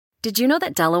Did you know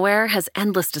that Delaware has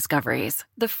endless discoveries?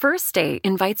 The first state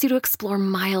invites you to explore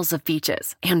miles of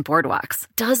beaches and boardwalks,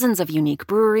 dozens of unique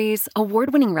breweries,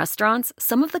 award-winning restaurants,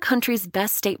 some of the country's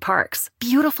best state parks,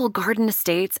 beautiful garden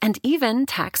estates, and even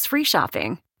tax-free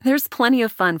shopping. There's plenty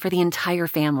of fun for the entire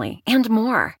family and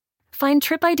more. Find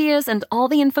trip ideas and all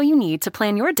the info you need to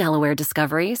plan your Delaware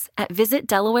discoveries at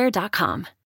visitdelaware.com.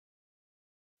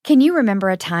 Can you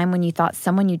remember a time when you thought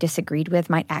someone you disagreed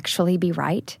with might actually be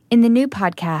right? In the new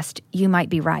podcast, You Might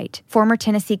Be Right, former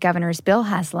Tennessee Governors Bill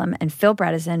Haslam and Phil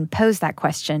Bredesen pose that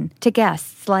question to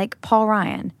guests like Paul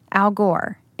Ryan, Al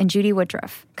Gore, and Judy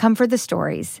Woodruff. Come for the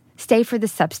stories, stay for the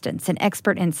substance and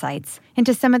expert insights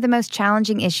into some of the most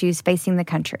challenging issues facing the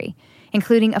country,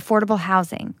 including affordable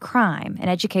housing, crime,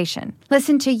 and education.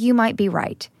 Listen to You Might Be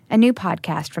Right, a new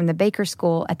podcast from the Baker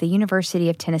School at the University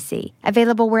of Tennessee,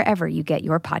 available wherever you get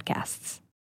your podcasts.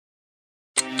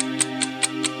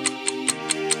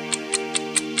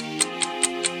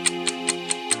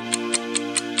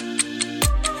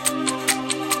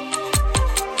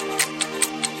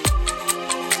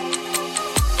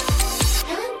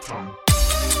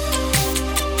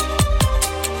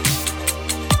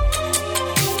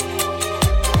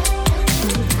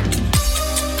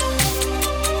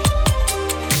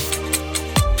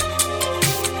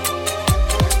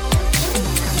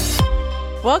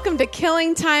 Welcome to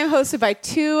Killing Time, hosted by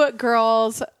two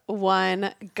girls,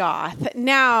 one goth.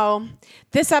 Now,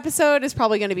 this episode is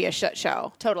probably going to be a shit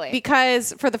show. Totally.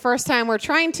 Because for the first time, we're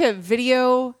trying to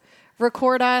video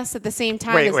record us at the same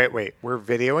time. Wait. We're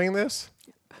videoing this?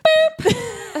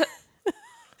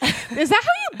 Is that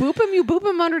how you boop him? You boop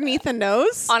him underneath the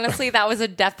nose? Honestly, that was a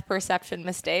depth perception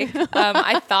mistake.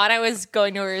 I thought I was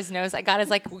going over his nose. I got his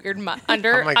like weird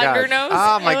under nose.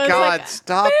 Oh my God! Like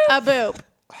Stop. A boop.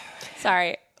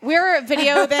 Sorry. We're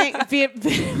videoing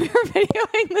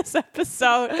this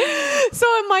episode, so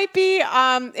it might be,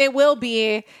 it will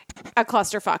be a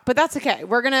clusterfuck, but that's okay.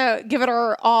 We're gonna give it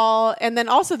our all, and then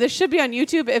also this should be on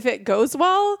YouTube if it goes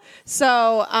well.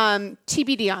 So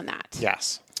TBD on that.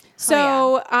 Yes.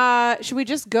 So should we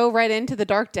just go right into the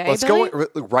dark day? Let's Billy? go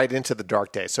right into the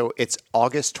dark day. So it's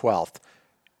August 12th.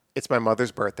 It's my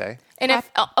mother's birthday. And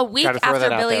if a week after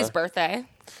Billy's birthday.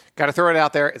 Got to throw it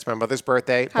out there. It's my mother's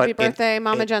birthday. Happy birthday,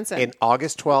 Mama Jensen. In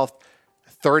August 12th,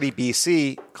 30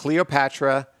 BC,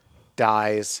 Cleopatra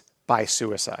dies by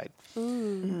suicide.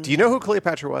 Do you know who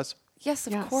Cleopatra was? Yes,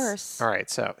 of course. All right,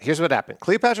 so here's what happened.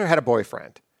 Cleopatra had a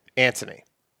boyfriend, Antony.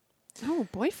 Oh,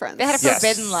 boyfriends. They had a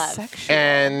forbidden love. Sexual.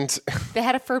 And They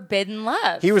had a forbidden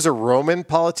love. he was a Roman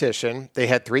politician. They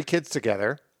had 3 kids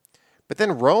together. But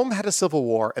then Rome had a civil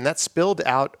war, and that spilled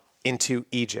out into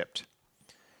Egypt.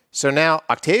 So now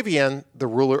Octavian, the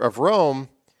ruler of Rome,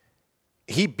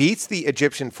 he beats the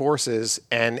Egyptian forces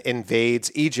and invades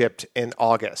Egypt in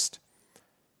August.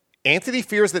 Antony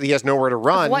fears that he has nowhere to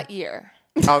run. Of what year?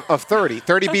 Of 30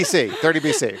 BC. 30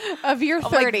 BC. Of year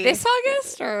 30. Like this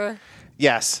August or?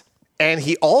 Yes. And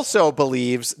he also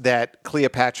believes that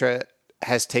Cleopatra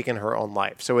has taken her own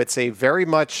life. So it's a very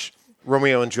much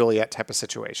Romeo and Juliet type of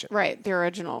situation. Right, the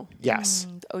original. Yes.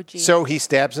 OG. So he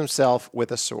stabs himself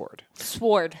with a sword.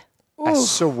 Sword. A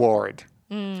sword.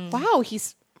 Wow,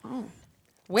 he's...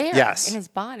 Where? Yes. In his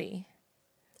body.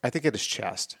 I think at his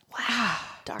chest. Wow.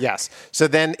 Dark. Yes. So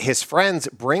then his friends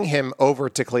bring him over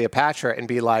to Cleopatra and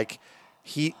be like,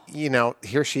 here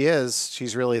she is.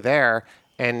 She's really there.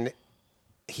 And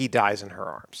he dies in her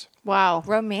arms. Wow.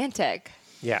 Romantic.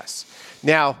 Yes.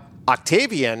 Now,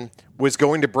 Octavian was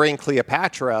going to bring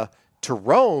Cleopatra to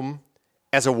Rome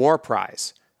as a war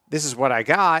prize. This is what I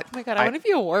got. Oh my God, I want to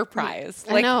be a war prize.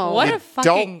 I know. What a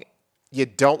fucking... You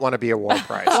don't want to be a war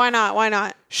prize. Why not? Why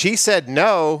not? She said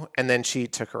no, and then she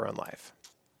took her own life.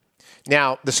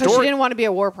 Now, the So story... she didn't want to be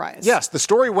a war prize. Yes, the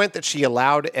story went that she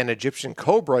allowed an Egyptian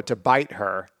cobra to bite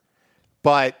her,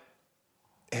 but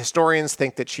historians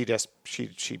think that she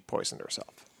poisoned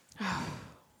herself.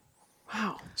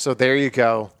 Wow. So there you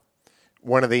go.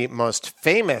 One of the most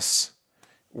famous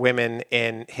women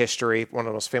in history, one of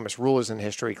the most famous rulers in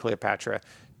history, Cleopatra,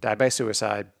 died by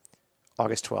suicide,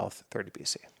 August 12th, 30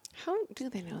 BC. How do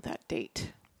they know that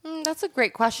date? That's a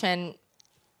great question.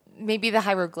 Maybe the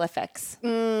hieroglyphics.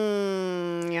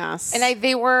 Yes. And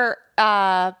they were,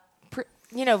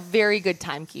 very good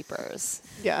timekeepers.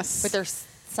 Yes. With their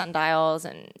sundials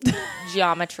and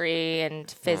geometry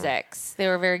and physics. They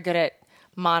were very good at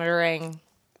monitoring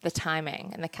the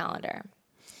timing and the calendar.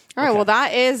 All right. Well,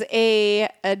 that is a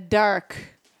dark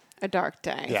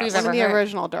day. Yes. One of the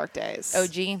original dark days.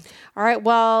 OG. All right.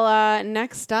 Well,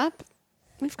 next up,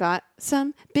 we've got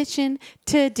some bitching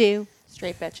to do.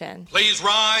 Straight bitchin'. Please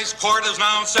rise. Court is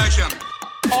now in session.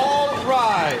 All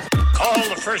rise. Call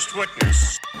the first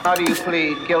witness. How do you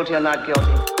plead, guilty or not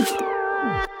guilty?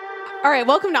 All right,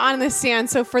 welcome to On the Stand.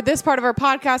 So for this part of our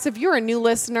podcast, if you're a new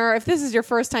listener, if this is your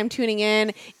first time tuning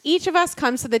in, each of us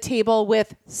comes to the table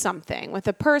with something, with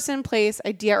a person, place,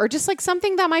 idea, or just like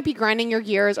something that might be grinding your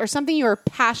gears or something you are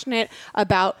passionate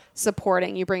about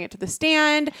supporting. You bring it to the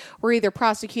stand. We're either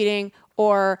prosecuting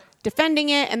or defending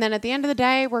it. And then at the end of the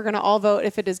day, we're going to all vote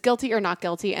if it is guilty or not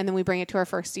guilty. And then we bring it to our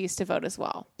firsties to vote as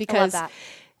well. Because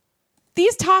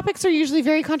these topics are usually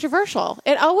very controversial.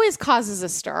 It always causes a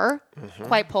stir. Mm-hmm.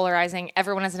 Quite polarizing.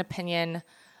 Everyone has an opinion,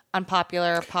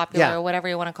 unpopular, popular, whatever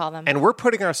you want to call them. And we're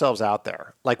putting ourselves out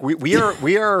there. Like we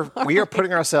are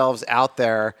putting ourselves out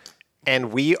there,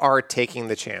 and we are taking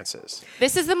the chances.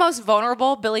 This is the most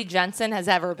vulnerable Billy Jensen has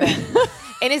ever been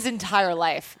in his entire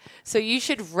life. So you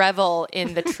should revel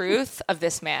in the truth of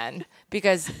this man,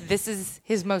 because this is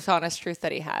his most honest truth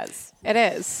that he has. It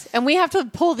is. And we have to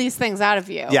pull these things out of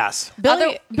you. Yes.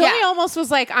 Billy almost was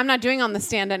like, I'm not doing On the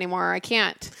Stand anymore. I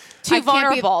can't. Too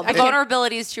vulnerable. The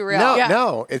vulnerability is too real.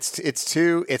 No. It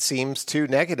seems too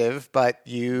negative, but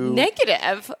you...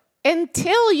 Negative?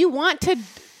 Until you want to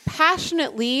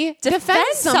passionately defend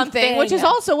something, which is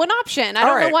also an option. I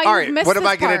don't know why you missed What am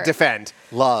this I going to part. defend?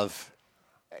 Love.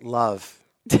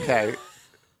 Okay.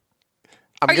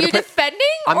 Are you defending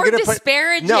or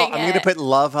disparaging I'm going to put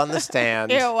love on the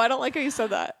stand. Ew, I don't like how you said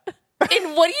that.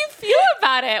 And what do you feel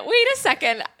about it? Wait a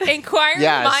second. Inquiring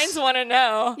minds want to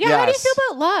know. Yeah, how do you feel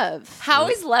about love? How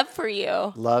is love for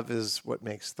you? Love is what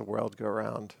makes the world go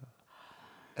round.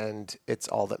 And it's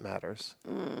all that matters.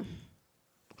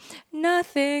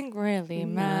 Nothing really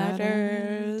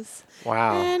matters.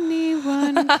 Wow.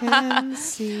 Anyone can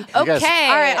see. Okay.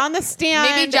 All right, On the Stand.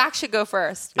 Maybe Jack should go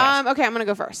first. Yes. Okay, I'm going to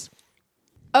go first.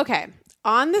 Okay.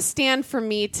 On the stand for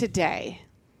me today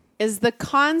is the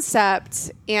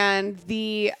concept and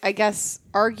the, I guess,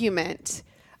 argument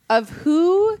of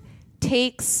who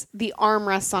takes the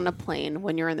armrests on a plane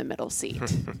when you're in the middle seat.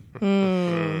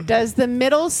 Does the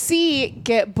middle seat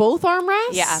get both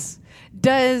armrests? Yeah.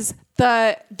 Does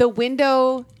the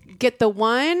window get the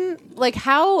one? Like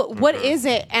what is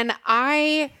it? And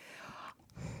I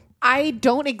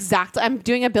don't exactly, I'm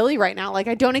doing a Billy right now. Like,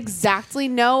 I don't exactly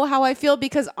know how I feel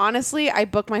because honestly, I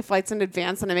book my flights in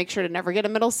advance and I make sure to never get a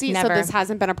middle seat. Never. So this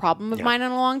hasn't been a problem of mine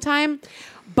in a long time.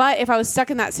 But if I was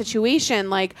stuck in that situation,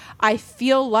 like, I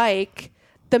feel like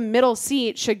the middle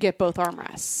seat should get both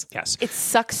armrests. Yes. It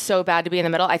sucks so bad to be in the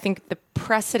middle. I think the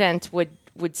precedent would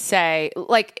say,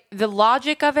 like, the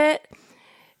logic of it,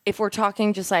 if we're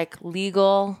talking just like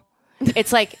legal,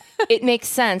 it's like, it makes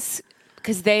sense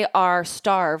because they are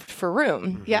starved for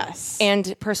room. Yes.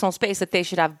 And personal space, that they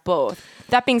should have both.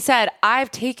 That being said, I've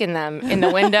taken them in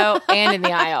the window and in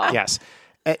the aisle. Yes.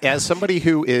 As somebody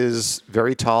who is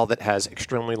very tall that has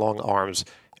extremely long arms,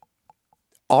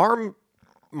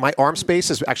 my arm space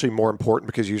is actually more important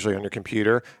because usually on your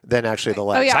computer than actually the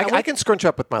legs. I can scrunch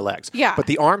up with my legs. Yeah. But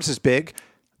the arms is big.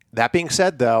 That being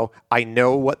said, though, I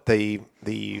know what the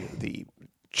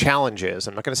challenge is.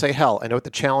 I'm not going to say hell. I know what the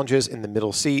challenge is in the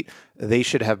middle seat. They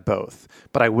should have both.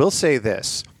 But I will say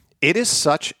this. It is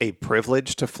such a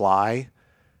privilege to fly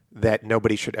that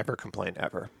nobody should ever complain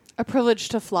ever. A privilege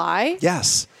to fly?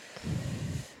 Yes.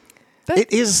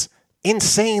 It is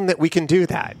insane that we can do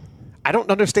that. I don't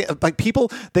understand. Like,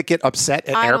 people that get upset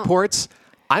at airports,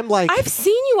 I'm like... I've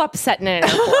seen you upset in an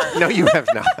airport. No, you have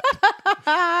not.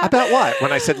 About what?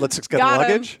 When I said, let's get the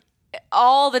luggage?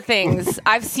 All the things.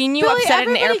 I've seen you Billy, upset in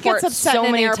an everybody airport gets upset so in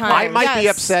an many airport. times. I might be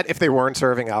Yes. upset if they weren't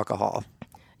serving alcohol.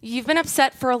 You've been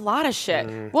upset for a lot of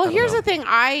shit. Well, here's the thing.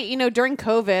 During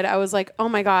COVID, I was like, oh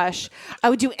my gosh, I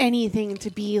would do anything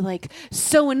to be like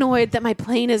so annoyed that my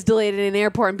plane is delayed at an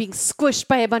airport and being squished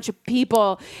by a bunch of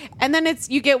people. And then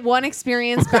you get one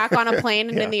experience back on a plane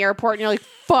and in the airport and you're like,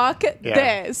 fuck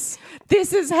this.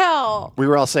 This is hell. We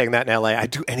were all saying that in LA. I'd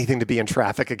do anything to be in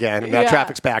traffic again. And now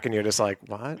traffic's back and you're just like,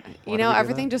 what?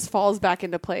 Everything just falls back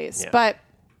into place. Yeah. But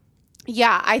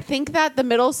yeah, I think that the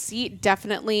middle seat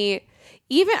definitely...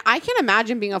 Even I can't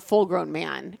imagine being a full-grown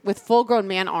man with full-grown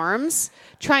man arms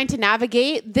trying to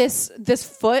navigate this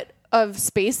foot of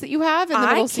space that you have in the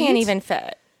middle seat. I can't even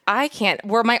fit. I can't.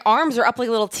 Where my arms are up like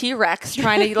a little T-Rex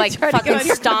trying to fucking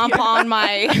stomp on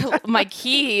my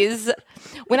keys.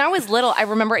 When I was little, I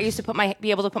remember I used to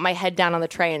be able to put my head down on the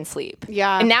tray and sleep.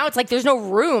 Yeah. And now it's like there's no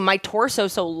room. My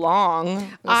torso's so long.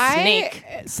 Snake.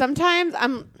 Sometimes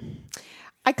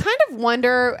I kind of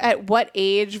wonder at what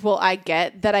age will I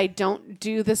get that I don't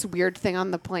do this weird thing on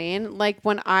the plane. Like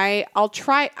when I'll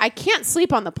try, I can't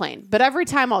sleep on the plane, but every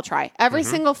time I'll try. Every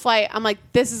single flight, I'm like,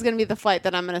 this is going to be the flight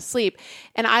that I'm going to sleep.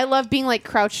 And I love being like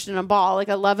crouched in a ball. Like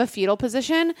I love a fetal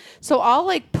position. So I'll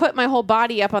like put my whole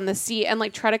body up on the seat and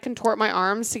like try to contort my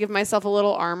arms to give myself a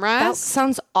little arm That rest.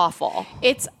 sounds awful.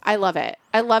 I love it.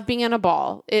 I love being in a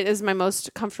ball. It is my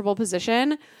most comfortable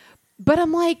position. But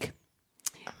I'm like,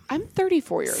 I'm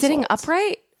 34 years Sitting old.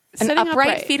 upright? Sitting An upright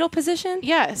upright. fetal position?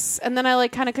 Yes. And then I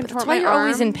like kind of contort That's why my you're arm.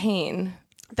 always in pain.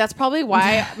 That's probably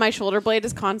why my shoulder blade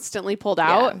is constantly pulled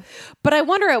out. Yeah. But I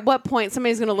wonder at what point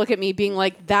somebody's going to look at me being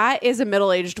like, that is a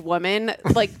middle-aged woman,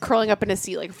 like curling up in a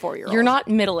seat like a 4-year-old. You're not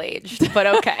middle-aged, but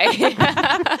okay.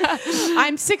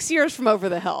 I'm 6 years from over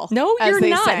the hill. No, as you're they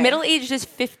not. say. Middle-aged is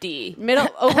 50.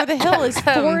 Over the hill is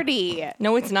 40.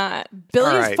 No, it's not.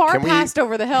 Billy's All right, far can we- past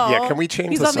over the hill. Yeah, can we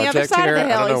change He's the on the other subject side here? of the I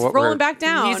hill. don't know He's what rolling we're- back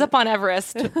down. He's up on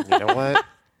Everest. You know what?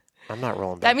 I'm not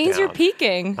rolling back That means you're down.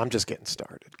 peaking. I'm just getting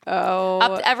started.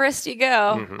 Up to Everest you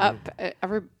go. Up.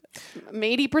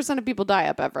 80% of people die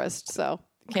up Everest, so.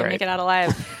 Can't Great. make it out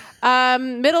alive.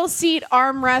 Middle seat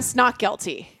armrest, not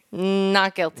guilty.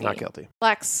 Not guilty. Not guilty.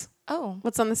 Lex, Oh,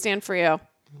 what's on the stand for you?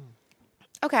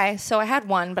 okay. So I had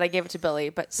one, but I gave it to Billy.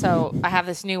 But so I have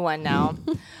this new one now.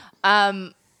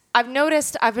 I've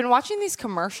noticed I've been watching these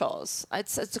commercials.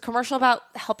 It's a commercial about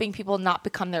helping people not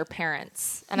become their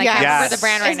parents, and I can't remember Yes. the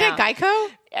brand right Isn't now. it Geico?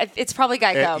 It's probably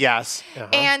Geico. Yes. Uh-huh.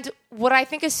 And what I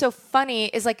think is so funny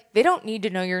is like they don't need to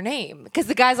know your name because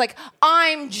the guy's like,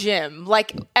 I'm Jim,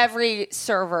 like every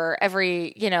server,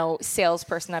 every,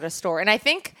 salesperson at a store. And I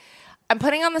think I'm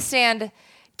putting on the stand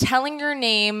telling your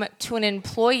name to an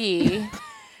employee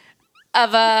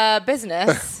of a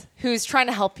business who's trying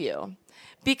to help you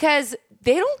because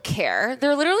they don't care.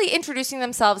 They're literally introducing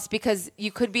themselves because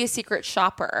you could be a secret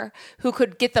shopper who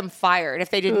could get them fired if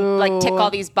they didn't like tick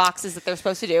all these boxes that they're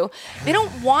supposed to do. They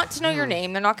don't want to know your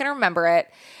name. They're not going to remember it.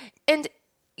 And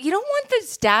you don't want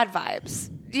those dad vibes.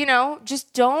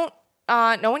 Just don't.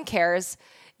 No one cares.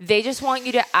 They just want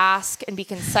you to ask and be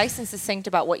concise and succinct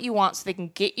about what you want so they can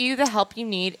get you the help you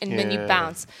need and then you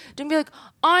bounce. Don't be like,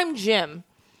 I'm Jim.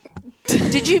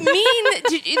 Did you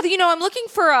mean? I'm looking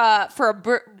for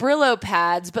Brillo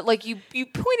pads, but like you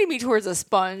pointed me towards a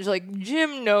sponge. Like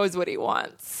Jim knows what he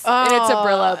wants, and it's a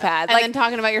Brillo pad. And Like then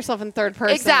talking about yourself in third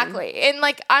person. exactly. And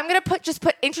like I'm gonna put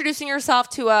introducing yourself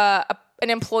to an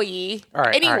employee All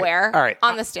right, anywhere all right.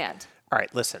 on the stand. All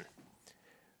right, listen.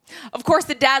 Of course,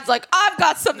 the dad's like, I've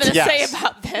got something to Yes. say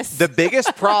about this. The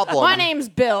biggest problem. My name's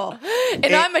Bill. and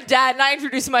I'm a dad, and I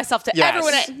introduce myself to Yes.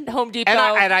 everyone at Home Depot.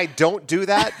 and I don't do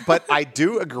that, but I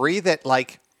do agree that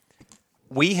like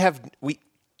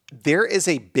there is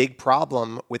a big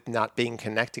problem with not being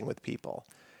connecting with people.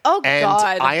 Oh, and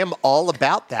God. I am all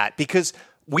about that because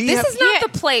this is not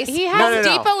the place. He has No, no,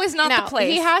 no. Depot is not No, the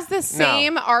place. he has the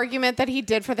same argument that he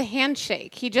did for the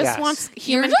handshake. He just Yes. wants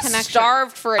You're human just connection.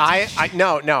 starved for attention.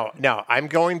 No. I'm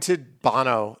going to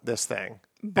Bono this thing.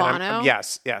 And Bono?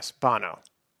 Yes, Bono.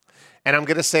 And I'm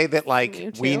going to say that like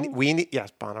U2? we need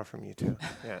Bono from U2.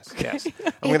 Yes.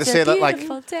 I'm going to say that like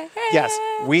yes,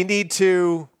 we need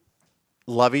to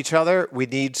love each other. We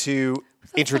need to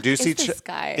introduce fuck is this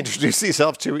guy? introduce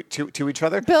yourself to each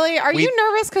other. Billy, are We- you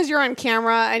nervous because you're on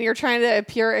camera and you're trying to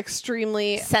appear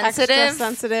extremely Sensitive? extra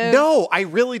sensitive? No, I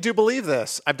really do believe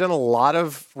this. I've done a lot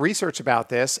of research about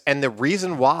this, and the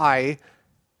reason why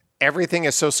everything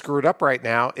is so screwed up right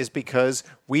now is because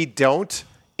we don't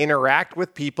interact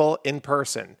with people in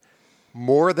person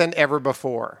more than ever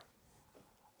before.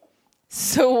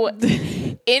 So,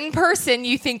 in person,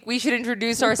 you think we should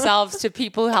introduce ourselves to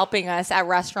people helping us at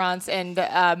restaurants and,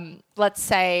 let's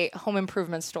say, home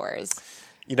improvement stores?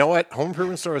 You know what? Home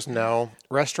improvement stores, no.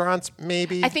 Restaurants,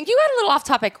 maybe. I think you got a little off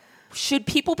topic. Should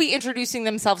people be introducing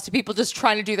themselves to people just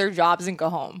trying to do their jobs and go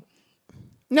home?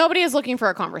 Nobody is looking for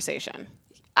a conversation.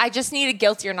 I just need a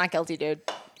guilty or not guilty, dude.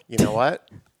 You know what?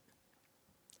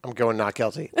 I'm going not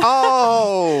guilty.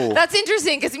 Oh! That's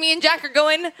interesting because me and Jack are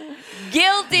going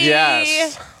guilty.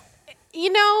 Yes.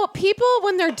 People,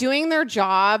 when they're doing their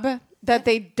job that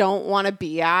they don't want to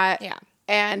be at, Yeah.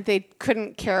 and they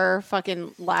couldn't care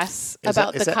fucking less Is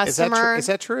about that- the customer. Is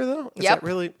that true, though? Is Yep. that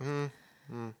really?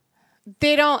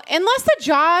 They don't, unless the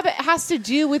job has to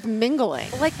do with mingling.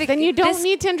 Then you don't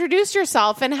need to introduce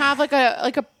yourself and have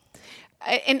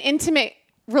an intimate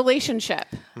relationship.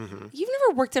 You've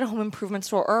never worked at a home improvement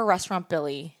store or a restaurant,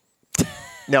 Billy.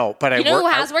 No, but You know who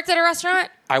has worked at a restaurant?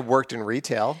 I worked in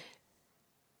retail.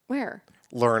 Where?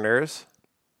 Learners.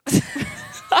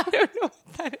 I don't know what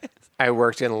that is. I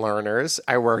worked in Learners.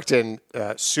 I worked in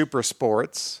Super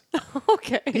Sports.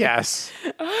 Okay. Yes.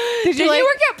 Did you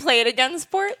work at Play It Again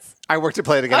Sports? I worked at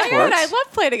Play It Again Oh, Sports. good. I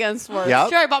love Play It Again Sports. Yep.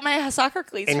 Sure, I bought my soccer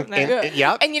cleats from there.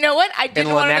 Yep. And you know what? I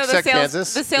didn't want to know the Lenexa, sales.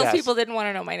 Kansas? The salespeople Yes. didn't want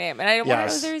to know my name, and I didn't want to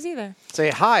know Yes. theirs either. Say,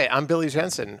 hi, I'm Billy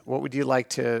Jensen. What would you like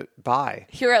to buy?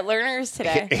 Here at Learners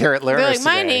today. Here at Learners Like,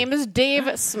 my today. name is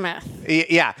Dave Smith.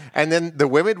 Yeah. And then the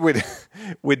women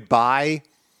would buy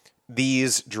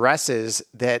these dresses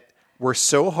that were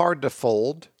so hard to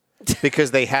fold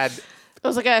because they had... It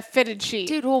was like a fitted sheet.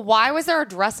 Dude, well, why was there a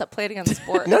dress up Played Against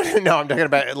Sports? No, I'm talking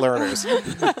about Learners.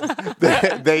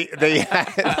 they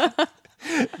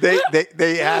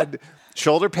had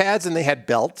shoulder pads and they had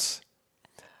belts.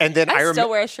 And then I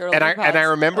still wear shoulder and pads. I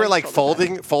remember Or like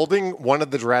shoulder folding one of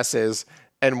the dresses,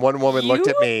 and one woman looked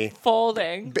at me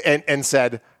folding. and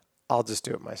said, "I'll just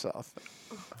do it myself."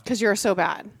 Because you're so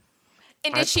bad.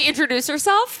 And did she introduce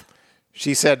herself?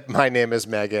 She said, "My name is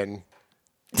Megan,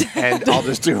 and I'll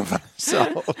just do it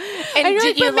myself." And you're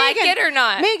did like, you "But like Megan, it or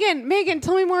not? Megan,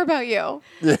 tell me more about you.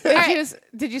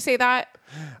 Did you say that?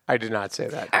 I did not say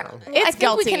that. No. It's I think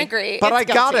guilty. we can agree. But It's I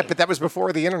got guilty. it. But that was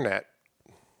before the internet.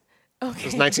 Okay. It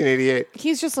was 1988.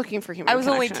 He's just looking for human I was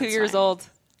only connection. 2 It's years fine. old.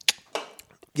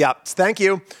 Yeah. Thank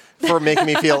you for making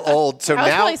me feel old. So I was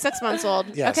now, probably 6 months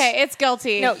old. Yes. Okay, it's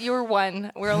guilty. No, you were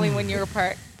 1. We're only 1 year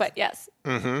apart. But yes.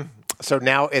 so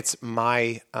now it's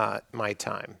my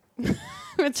time.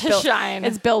 it's To shine.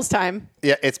 It's Bill's time.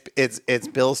 Yeah, it's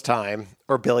Bill's time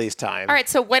or Billy's time. All right,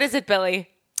 so what is it, Billy?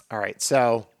 All right.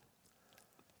 So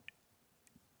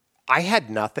I had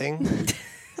nothing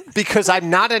because I'm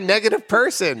not a negative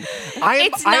person.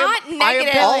 It's not I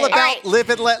negative. am all All about right. live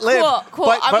and let live. Cool.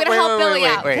 I'm gonna help Billy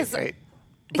out, Wait, 'cause- wait.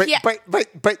 Yeah.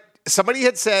 But somebody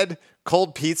had said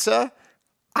cold pizza.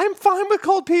 I'm fine with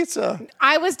cold pizza.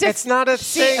 I was It's not a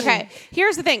thing. Okay,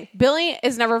 here's the thing. Billy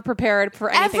is never prepared for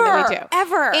anything that we do.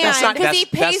 Ever. And not- Because he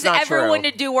that's pays not everyone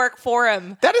true. to do work for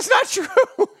him. That is not true.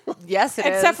 Yes, it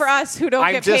is. Except for us who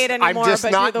don't get paid anymore, but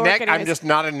do the work I'm anyways. just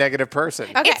not a negative person.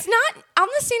 Okay. It's not, on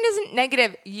the stand isn't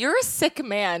negative. You're a sick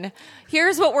man.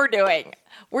 Here's what we're doing.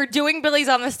 We're doing Billy's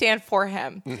on the stand for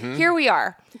him. Here we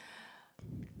are.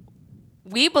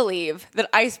 We believe that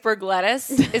iceberg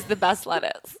lettuce is the best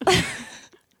lettuce.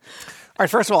 All right,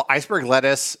 first of all, iceberg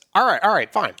lettuce. All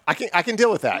right, fine. I can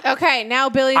deal with that. Okay, now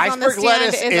Billy's on the Iceberg stand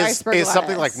lettuce is iceberg is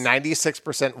something lettuce. like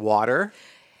 96% water.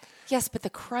 Yes, but the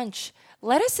crunch.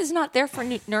 Lettuce is not there for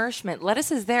nourishment. Lettuce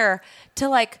is there to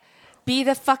like be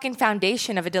the fucking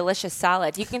foundation of a delicious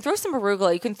salad. You can throw some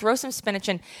arugula, you can throw some spinach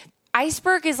in.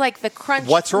 Iceberg is like the crunch.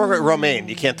 What's wrong with romaine?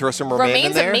 You can't throw some romaine in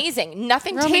Romaine's there? amazing.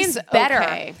 Nothing Romaine's tastes better.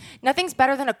 okay. Nothing's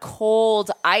better than a cold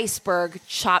iceberg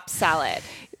chopped salad.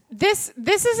 This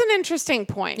is an interesting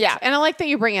point. Yeah. And I like that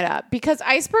you bring it up because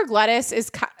iceberg lettuce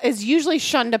is usually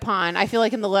shunned upon, I feel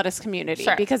like, in the lettuce community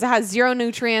Sure. because it has zero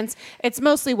nutrients. It's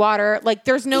mostly water. Like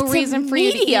there's no It's reason a for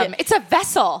you to eat medium. it. It's a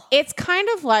vessel. It's kind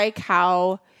of like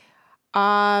how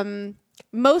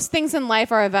most things in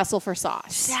life are a vessel for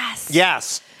sauce. Yes.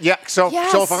 Yes. Yeah. So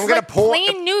if I'm going to pour,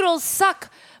 plain noodles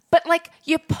suck, but like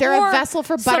you pour, They're a vessel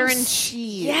for butter some and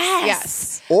cheese. Yes.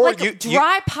 Yes. Or like you-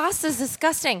 dry pasta is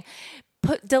disgusting.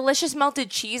 Put delicious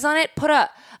melted cheese on it. Put a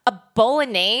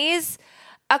bolognese,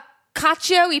 a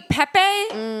cacio e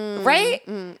pepe, right?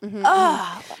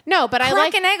 No, but I Crack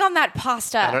like an egg on that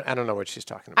pasta. I don't know what she's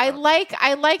talking about.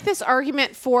 I like this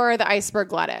argument for the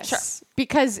iceberg lettuce. Sure.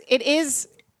 Because it is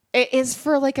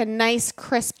for like a nice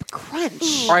crisp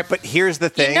crunch. All right, but here's the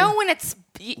thing. You know when it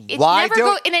Why never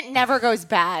don't- and it never goes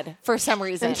bad for some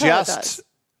reason. Until it Just does.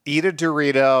 eat a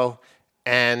Dorito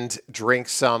and drink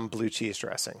some blue cheese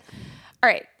dressing. All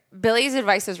right, Billy's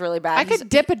advice is really bad. I could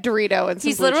dip a Dorito in some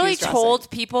He's blue literally cheese dressing. told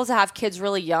people to have kids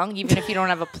really young, even if you don't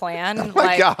have a plan. Oh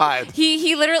my God.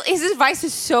 He literally his advice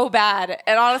is so bad,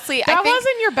 and honestly, That I think,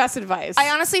 wasn't your best advice. I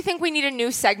honestly think we need a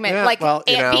new segment, Yeah, like well,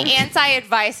 you know. the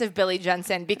anti-advice of Billy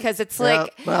Jensen, because it's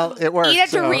like, well, it works. eat a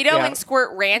so, Dorito yeah. and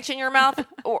squirt ranch in your mouth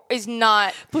is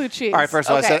not. blue cheese. All right, first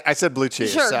of all, Okay. I said blue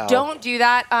cheese. Sure, so. don't do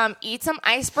that. Eat some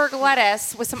iceberg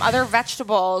lettuce with some other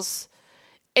vegetables,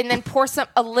 and then pour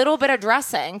a little bit of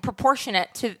dressing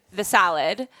proportionate to the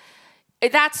salad.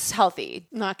 That's healthy.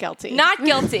 Not guilty. Not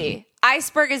guilty.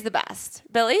 Iceberg is the best.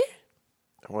 Billy?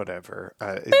 Whatever.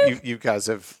 You guys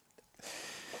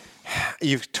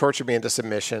you've tortured me into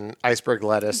submission. Iceberg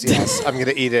lettuce, yes. I'm going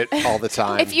to eat it all the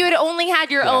time. If you had only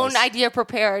had your own Yes. idea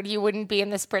prepared, you wouldn't be in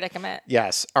this predicament.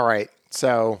 Yes. All right.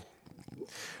 So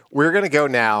we're going to go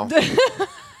now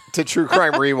to True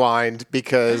Crime Rewind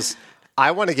because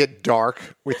I want to get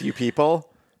dark with you people.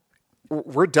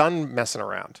 We're done messing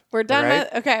around. We're done all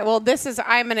right? with, okay, well,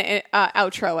 I'm going to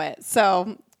outro it.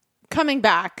 So coming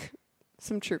back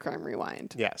some True Crime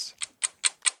Rewind. Yes.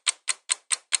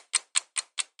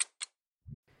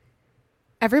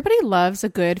 Everybody loves a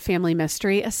good family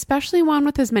mystery, especially one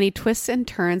with as many twists and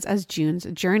turns as June's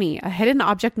Journey, a hidden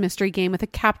object mystery game with a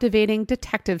captivating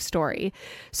detective story.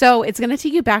 So it's going to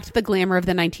take you back to the glamour of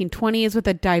the 1920s with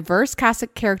a diverse cast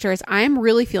of characters. I'm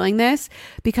really feeling this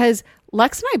because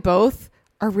Lex and I both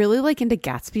are really like into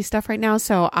Gatsby stuff right now.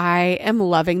 So I am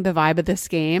loving the vibe of this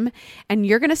game. And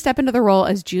you're going to step into the role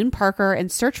as June Parker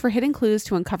and search for hidden clues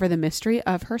to uncover the mystery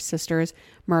of her sister's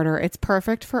murder. It's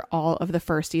perfect for all of the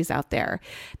firsties out there.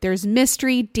 There's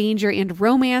mystery, danger, and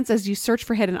romance as you search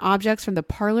for hidden objects from the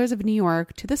parlors of New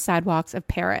York to the sidewalks of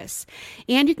Paris.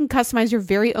 And you can customize your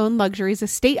very own luxuries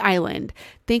estate island.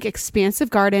 Think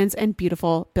expansive gardens and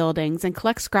beautiful buildings, and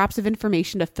collect scraps of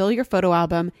information to fill your photo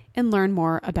album and learn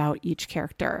more about each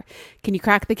character. Can you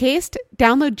crack the case?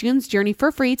 Download June's Journey for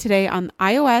free today on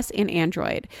iOS and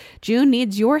Android. June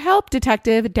needs your help,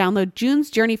 detective. Download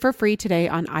June's Journey for free today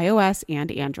on iOS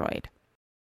and Android.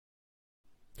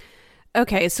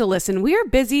 Okay, so listen, we are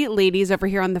busy ladies over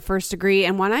here on The First Degree,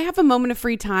 and when I have a moment of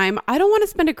free time, I don't want to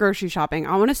spend it grocery shopping.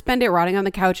 I want to spend it rotting on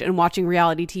the couch and watching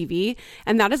reality TV,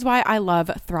 and that is why I love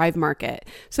Thrive Market.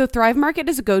 So Thrive Market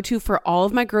is a go-to for all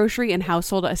of my grocery and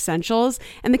household essentials,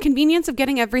 and the convenience of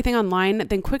getting everything online,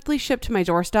 then quickly shipped to my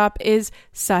doorstep is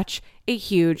such a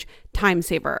huge time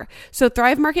saver. So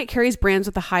Thrive Market carries brands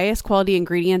with the highest quality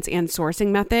ingredients and sourcing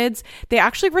methods. They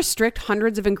actually restrict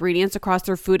hundreds of ingredients across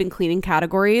their food and cleaning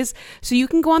categories. So you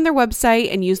can go on their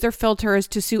website and use their filters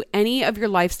to suit any of your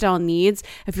lifestyle needs.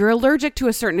 If you're allergic to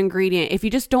a certain ingredient, if you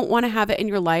just don't want to have it in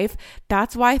your life,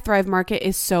 that's why Thrive Market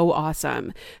is so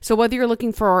awesome. So whether you're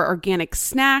looking for organic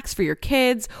snacks for your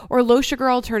kids or low sugar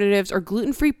alternatives or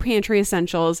gluten-free pantry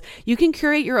essentials, you can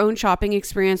curate your own shopping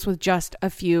experience with just a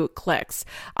few clicks.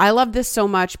 I love this so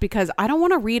much because I don't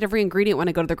want to read every ingredient when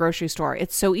I go to the grocery store.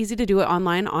 It's so easy to do it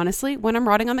online, honestly, when I'm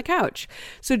rotting on the couch.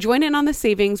 So join in on the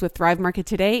savings with Thrive Market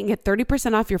today and get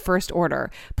 30% off your first order,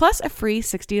 plus a free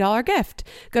 $60 gift.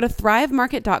 Go to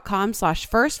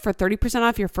thrivemarket.com/first for 30%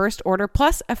 off your first order,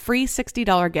 plus a free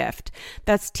 $60 gift.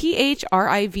 That's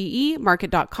THRIVE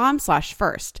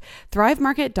market.com/first.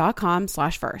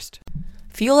 thrivemarket.com/first.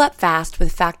 Fuel up fast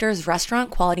with Factor's restaurant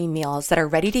quality meals that are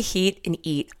ready to heat and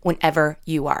eat whenever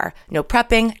you are. No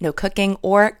prepping, no cooking,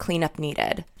 or cleanup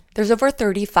needed. There's over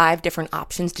 35 different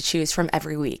options to choose from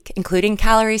every week, including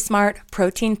Calorie Smart,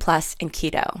 Protein Plus, and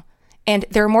Keto. And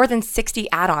there are more than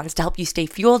 60 add-ons to help you stay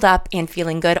fueled up and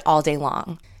feeling good all day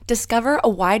long. Discover a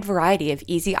wide variety of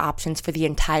easy options for the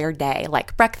entire day,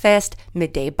 like breakfast,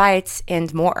 midday bites,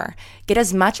 and more. Get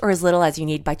as much or as little as you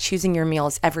need by choosing your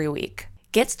meals every week.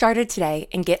 Get started today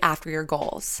and get after your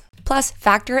goals. Plus,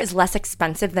 Factor is less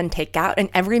expensive than takeout, and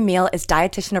every meal is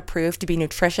dietitian approved to be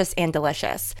nutritious and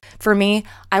delicious. For me,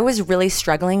 I was really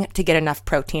struggling to get enough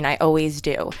protein. I always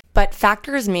do. But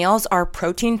Factor's meals are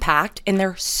protein packed and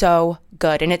they're so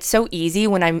good. And it's so easy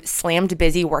when I'm slammed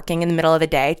busy working in the middle of the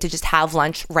day to just have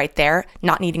lunch right there,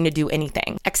 not needing to do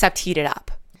anything except heat it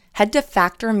up. Head to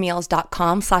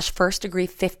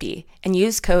factormeals.com/firstdegree50 and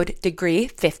use code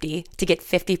degree50 to get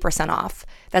 50% off.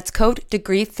 That's code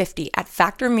degree50 at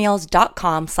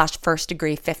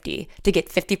factormeals.com/firstdegree50 to get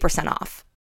 50% off.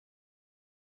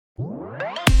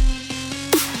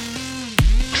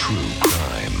 True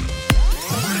crime.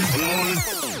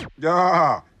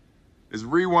 Yeah, it's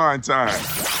rewind time.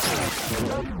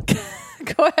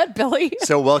 Go ahead, Billy.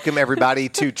 So welcome everybody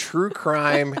to True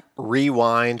Crime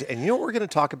Rewind. And you know what we're going to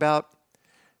talk about?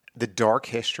 The dark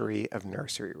history of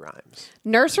nursery rhymes.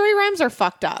 Nursery rhymes are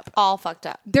fucked up. All fucked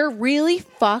up. They're really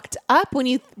fucked up when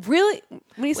you start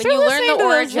When you learn listening the to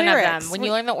origin those of lyrics. them, when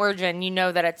you learn the origin, you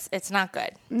know that it's not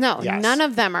good. No, Yes. none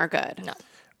of them are good. No.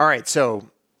 All right. So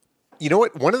you know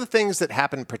what? One of the things that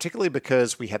happened, particularly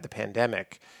because we had the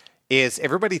pandemic, is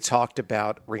everybody talked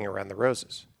about Ring Around the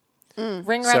Roses.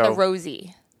 Ring Around the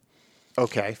Rosie.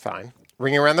 Okay, fine.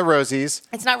 Ring Around the Rosies.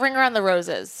 It's not Ring Around the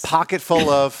Roses. Pocket full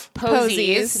of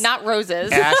Posies, not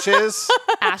roses. ashes.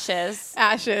 Ashes.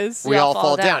 Ashes. We all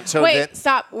fall down. So Wait, that,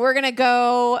 stop. We're going to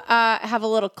go have a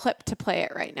little clip to play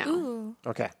it right now.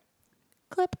 okay.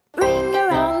 Clip. Ring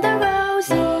around the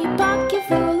rosy, pocket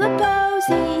full of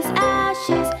posies,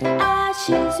 ashes,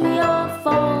 ashes, we all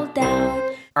fall down.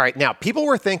 All right. Now, people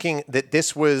were thinking that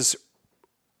this was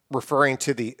referring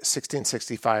to the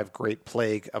 1665 Great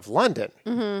Plague of London.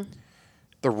 Mm-hmm.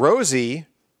 The rosy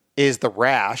is the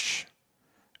rash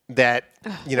that,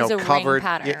 was a covered. ring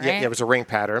pattern, right? It was a ring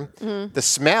pattern. Mm-hmm. The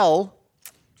smell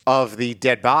of the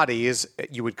dead bodies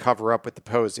you would cover up with the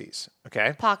posies.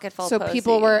 Okay. Pocket full So posy.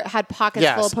 people had pockets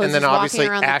full of Yes, posies and then obviously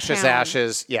walking around ashes, the town.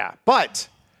 ashes. Yeah, but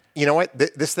you know what?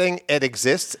 This thing, it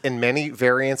exists in many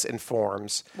variants and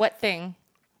forms. What thing?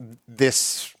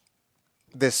 This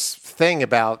thing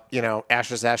about,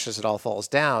 ashes, ashes, it all falls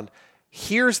down.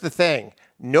 Here's the thing.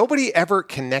 Nobody ever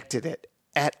connected it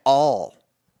at all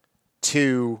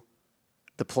to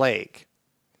the plague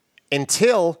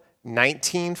until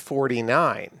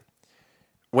 1949,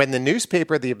 when the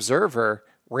newspaper The Observer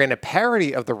ran a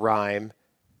parody of the rhyme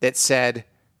that said,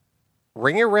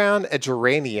 "Ring around a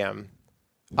geranium,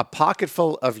 a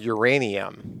pocketful of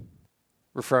uranium,"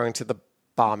 referring to the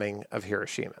bombing of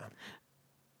Hiroshima.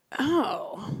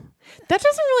 Oh, that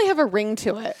doesn't really have a ring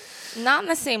to it. Not in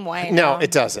the same way. No,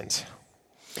 it doesn't.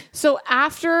 So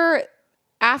after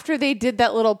they did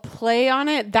that little play on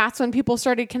it, that's when people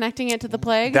started connecting it to the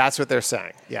plague. That's what they're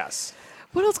saying. Yes.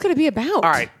 What else could it be about?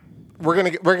 All right, we're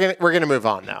gonna move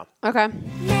on now. Okay.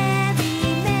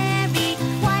 Mary, Mary,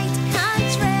 quite contrary,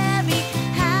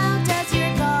 how does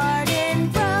your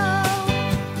garden grow?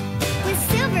 With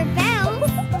silver bells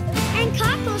and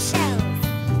cockle shells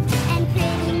and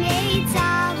pretty maids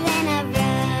all in a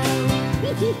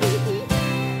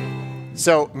row.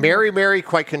 So, Mary, Mary,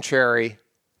 quite contrary.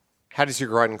 How does your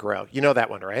garden grow? You know that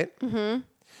one, right? Mm-hmm.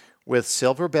 With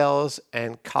silver bells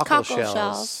and cockle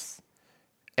shells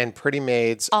and pretty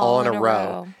maids all in a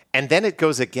row. And then it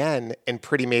goes again in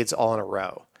pretty maids all in a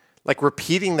row, like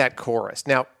repeating that chorus.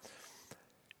 Now,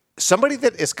 somebody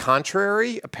that is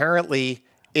contrary apparently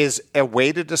is a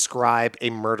way to describe a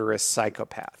murderous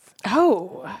psychopath.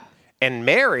 Oh, And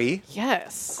Mary,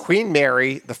 yes. Queen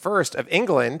Mary the First of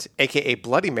England, a.k.a.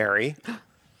 Bloody Mary,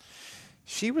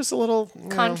 she was a little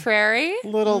Contrary?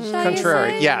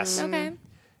 contrary. Yes. Okay.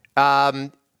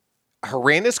 Her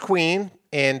reign as queen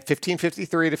in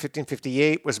 1553 to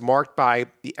 1558 was marked by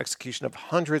the execution of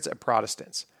hundreds of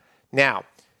Protestants. Now,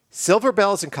 silver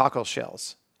bells and cockle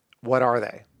shells, what are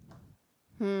they?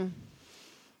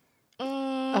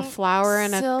 A flower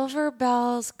and a Silver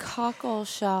bells, cockle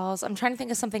shells. I'm trying to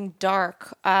think of something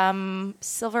dark.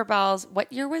 Silver bells.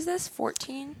 What year was this?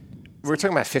 14? We're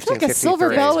talking about like a 1553. silver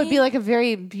bell would be like a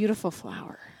very beautiful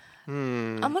flower.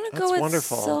 I'm going to go that's with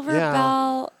wonderful. silver Yeah.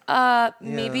 bell.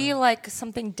 Maybe like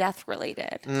something death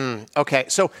related. Okay,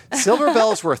 so silver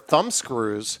bells were thumb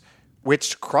screws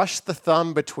which crushed the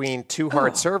thumb between two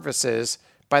hard surfaces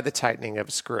by the tightening of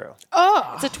a screw.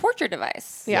 It's a torture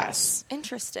device. Yes.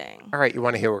 Interesting. All right, you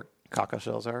want to hear what cockle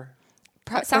shells are?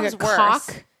 Sounds Like a worse.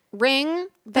 cock ring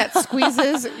that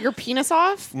squeezes your penis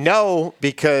off. No,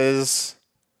 because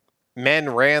men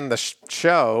ran the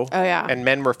show. Oh, yeah. And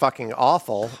men were fucking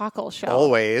awful. Cockle shell.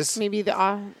 Always. Maybe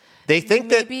the They think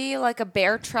that Maybe like a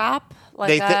bear trap. Like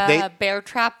They- a bear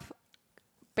trap.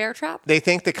 Bear trap? they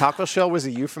think the cockle shell was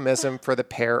a euphemism for the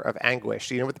pear of anguish.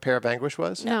 Do you know what the pear of anguish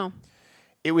was? no.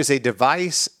 It was a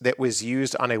device that was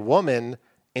used on a woman,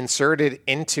 inserted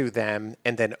into them,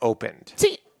 and then opened.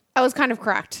 See, I was kind of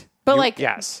correct, but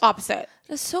yes. opposite.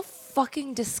 That's so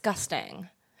fucking disgusting.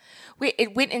 Wait,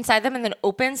 it went inside them and then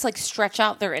opens, like stretch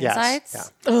out their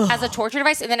insides as a torture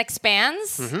device and then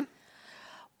expands? Mm-hmm.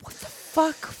 What the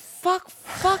fuck?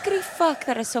 Fuckity fuck.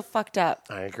 That is so fucked up.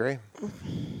 I agree.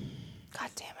 God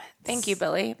damn it. Thank you,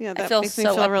 Billy. Yeah, I that feel makes so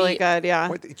me feel really upbeat. good. Yeah.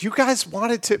 What, you guys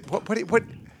wanted to... What?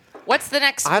 What's the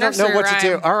next I don't know nursery what to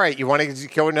do. rhyme? All right, you want to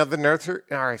go another nursery?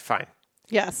 All right, fine.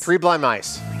 Yes. 3 blind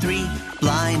mice. 3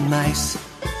 blind mice,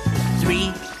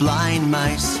 3 blind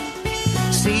mice.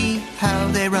 See how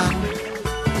they run,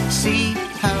 see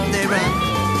how they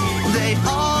run. They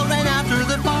all ran after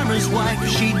the farmer's wife.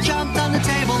 She jumped on the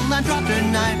table and dropped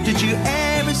her knife. Did you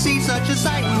ever see such a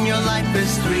sight in your life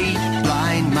as 3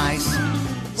 blind mice?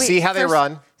 Wait, See how they first,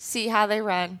 run. See how they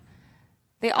run.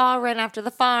 They all ran after the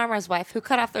farmer's wife who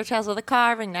cut off their tails with a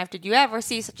carving knife. Did you ever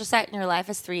see such a sight in your life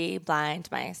as 3 blind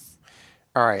mice?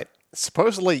 All right.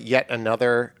 Supposedly yet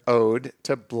another ode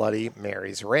to Bloody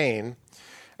Mary's reign.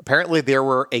 Apparently there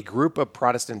were a group of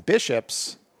Protestant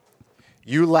bishops,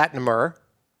 Hugh Latimer,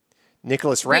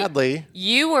 Nicholas Radley.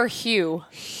 You or Hugh?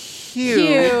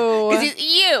 Hugh. Because it's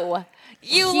you.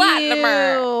 You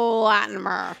Latimer.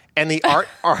 Latimer. And the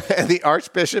the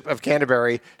Archbishop of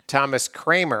Canterbury, Thomas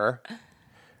Cranmer,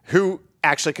 who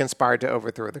actually conspired to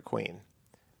overthrow the Queen.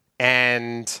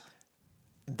 And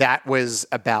that was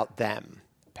about them,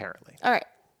 apparently. All right.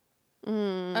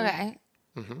 Okay.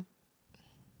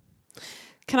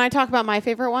 Can I talk about my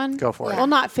favorite one? Go for it. Well,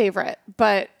 not favorite,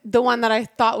 but the one that I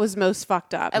thought was most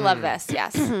fucked up. I love this.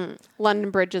 Yes.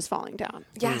 London Bridge is falling down.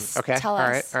 Yes. Okay. Tell All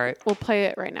us. right. All right. We'll play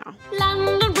it right now.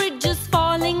 London Bridge is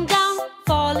falling down,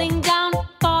 falling down,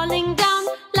 falling down.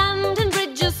 London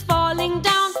Bridge is falling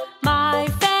down, my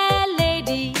fair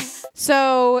lady.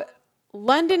 So,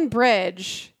 London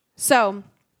Bridge,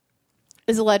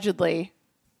 is allegedly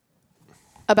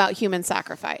about human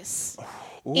sacrifice.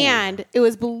 Ooh. And it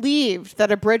was believed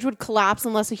that a bridge would collapse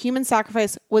unless a human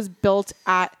sacrifice was built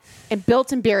and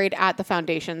buried at the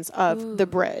foundations of the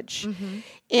bridge. Mm-hmm.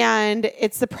 And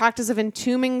it's the practice of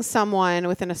entombing someone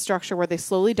within a structure where they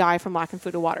slowly die from lack of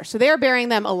food and water. So they are burying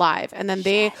them alive, and then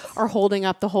they are holding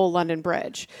up the whole London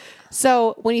Bridge.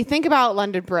 So when you think about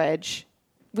London Bridge,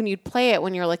 when you'd play it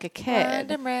when you're like a kid,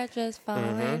 London Bridge is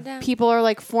falling down. People are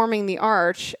like forming the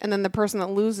arch, and then the person that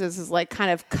loses is like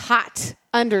kind of caught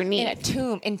underneath. In a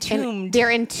tomb, entombed. They're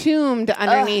entombed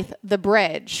underneath the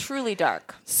bridge. Truly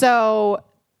dark. So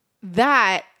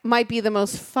that might be the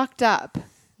most fucked up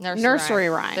nursery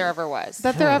rhyme there ever was.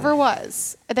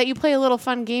 That you play a little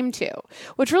fun game to,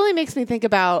 which really makes me think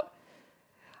about,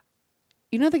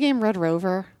 you know the game Red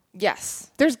Rover? Yes.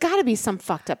 There's got to be some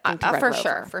fucked up thing to Red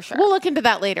Rover. For sure. We'll look into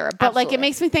that later. But Absolutely. like, it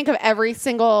makes me think of every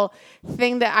single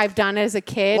thing that I've done as a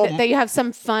kid, that you have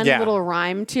some fun little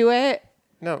rhyme to it.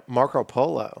 No, Marco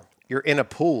Polo. You're in a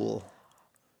pool.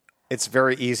 It's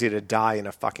very easy to die in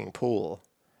a fucking pool.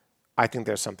 I think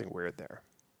there's something weird there.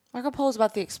 Marco Polo's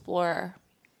about the explorer.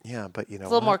 Yeah, but you know,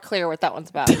 it's a little more clear what that one's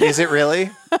about. Is it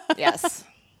really? Yes.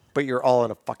 But you're all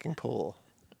in a fucking pool.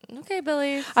 Okay,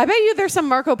 Billy. I bet you there's some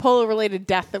Marco Polo related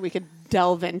death that we could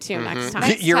delve into next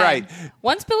time. You're right.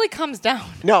 Once Billy comes down.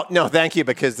 No, thank you,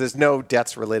 because there's no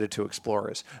deaths related to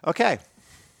explorers. Okay.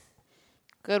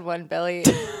 Good one, Billy.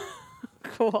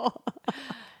 Cool.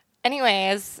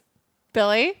 Anyways,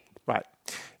 Billy? Right.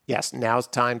 Yes, now's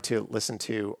time to listen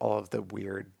to all of the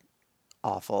weird,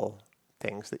 awful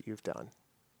things that you've done.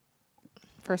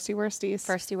 Firsty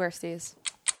worsties.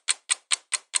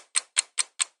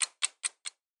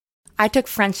 I took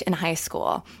French in high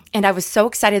school, and I was so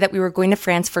excited that we were going to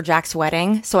France for Jack's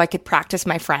wedding so I could practice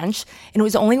my French. And it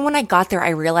was only when I got there I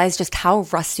realized just how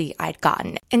rusty I'd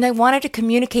gotten. And I wanted to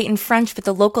communicate in French with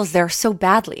the locals there so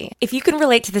badly. If you can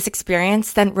relate to this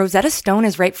experience, then Rosetta Stone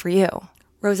is right for you.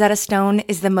 Rosetta Stone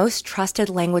is the most trusted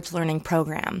language learning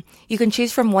program. You can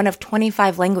choose from one of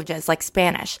 25 languages like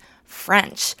Spanish,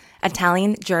 French,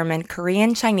 Italian, German,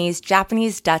 Korean, Chinese,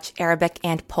 Japanese, Dutch, Arabic,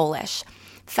 and Polish.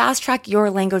 Fast track your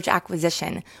language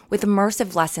acquisition with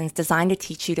immersive lessons designed to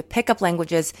teach you to pick up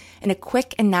languages in a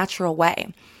quick and natural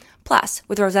way. Plus,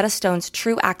 with Rosetta Stone's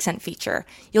True Accent feature,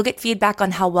 you'll get feedback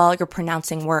on how well you're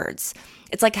pronouncing words.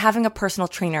 It's like having a personal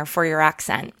trainer for your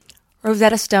accent.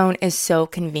 Rosetta Stone is so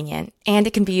convenient, and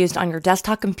it can be used on your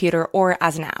desktop computer or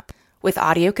as an app, with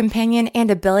audio companion and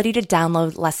ability to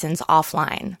download lessons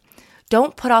offline.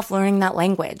 Don't put off learning that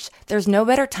language. There's no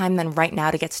better time than right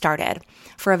now to get started.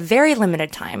 For a very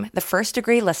limited time, the First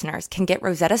Degree listeners can get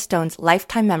Rosetta Stone's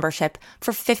lifetime membership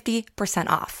for 50%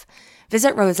 off.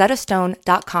 Visit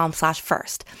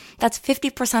rosettastone.com/first. That's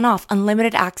 50% off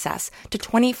unlimited access to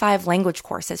 25 language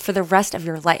courses for the rest of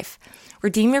your life.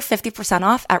 Redeem your 50%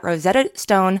 off at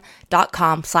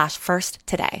rosettastone.com/first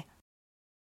today.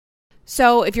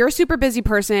 So if you're a super busy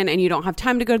person and you don't have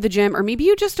time to go to the gym, or maybe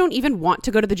you just don't even want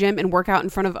to go to the gym and work out in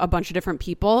front of a bunch of different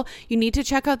people, you need to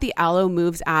check out the Alo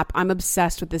Moves app. I'm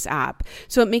obsessed with this app.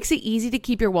 So it makes it easy to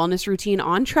keep your wellness routine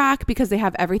on track because they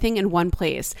have everything in one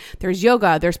place. There's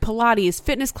yoga, there's Pilates,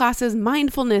 fitness classes,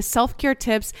 mindfulness, self-care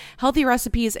tips, healthy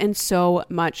recipes, and so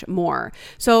much more.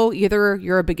 So either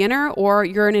you're a beginner or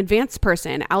you're an advanced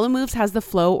person, Alo Moves has the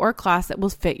flow or class that will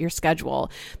fit your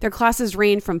schedule. Their classes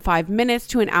range from 5 minutes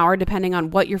to an hour depending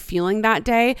on what you're feeling that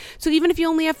day. So even if you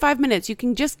only have 5 minutes, you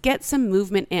can just get some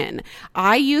movement in.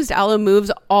 I used Alo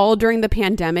Moves all during the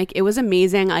pandemic. It was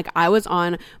amazing. Like, I was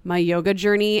on my yoga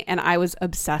journey and I was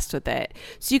obsessed with it.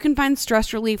 So you can find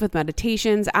stress relief with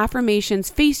meditations, affirmations,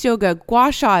 face yoga,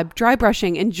 gua sha, dry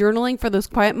brushing, and journaling for those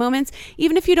quiet moments,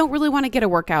 even if you don't really want to get a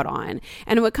workout on.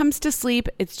 And when it comes to sleep,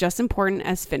 it's just important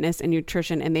as fitness and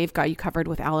nutrition, and they've got you covered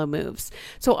with Alo Moves.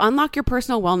 So unlock your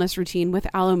personal wellness routine with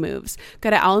Alo Moves. Go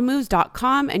to alomoves.com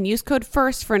and use code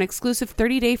FIRST for an exclusive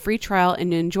 30-day free trial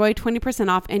and enjoy 20%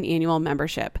 off an annual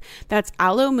membership. That's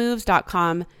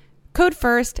alomoves.com, code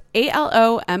FIRST,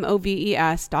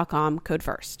 ALOMOVES.com, code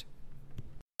FIRST.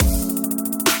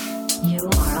 You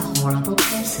are a horrible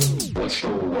person. What's the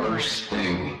worst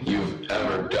thing you've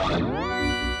ever done?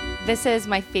 This is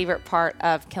my favorite part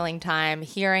of Killing Time,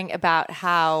 hearing about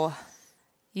how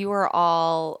you are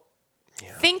all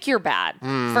think you're bad.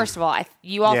 First of all,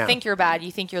 you all think you're bad.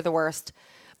 You think you're the worst.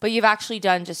 But you've actually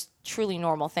done just truly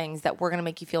normal things that we're going to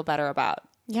make you feel better about.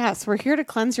 Yes, we're here to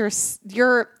cleanse your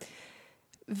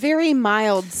very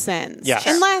mild sins. Yes.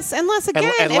 Unless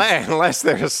again,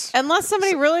 unless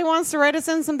somebody really wants to write us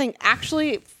in something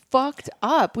actually fucked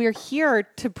up, we are here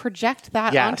to project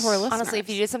that onto our listeners. Honestly, if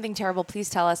you did something terrible,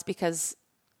 please tell us, because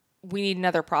we need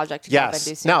another project to delve Yes.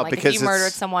 into soon. No, like because if you murdered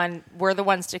it's- someone, we're the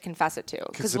ones to confess it to.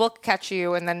 Because we'll catch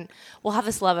you and then we'll have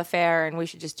this love affair and we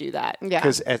should just do that. Yeah.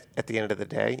 Because at the end of the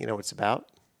day, you know what it's about?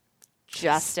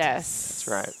 Justice. That's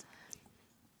right.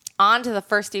 On to the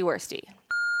firsty worsty.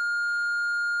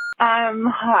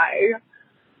 Hi.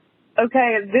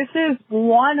 Okay, this is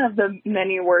one of the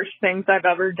many worst things I've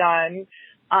ever done.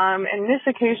 And this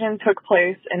occasion took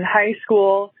place in high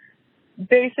school.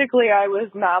 Basically, I was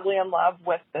madly in love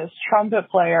with this trumpet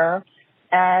player,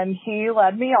 and he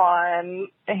led me on.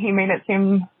 He made it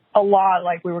seem a lot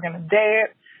like we were going to date.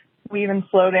 We even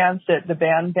slow danced at the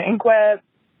band banquet.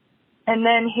 And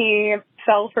then he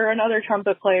fell for another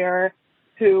trumpet player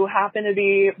who happened to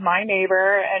be my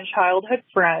neighbor and childhood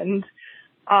friend.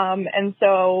 And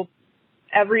so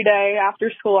every day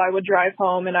after school, I would drive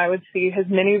home and I would see his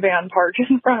minivan parked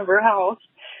in front of her house.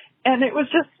 And it was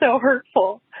just so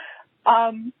hurtful.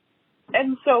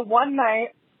 And so one night,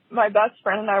 my best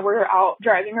friend and I were out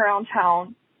driving around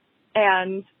town,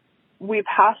 and we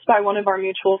passed by one of our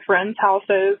mutual friends'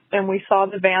 houses, and we saw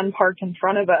the van parked in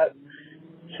front of it.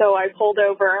 So I pulled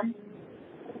over,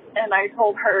 and I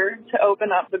told her to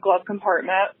open up the glove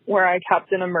compartment where I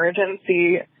kept an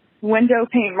emergency window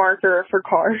paint marker for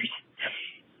cars.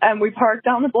 And we parked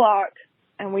down the block,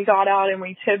 and we got out, and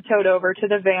we tiptoed over to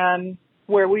the van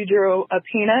where we drew a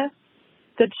penis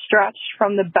that stretched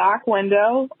from the back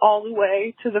window all the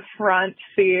way to the front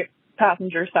seat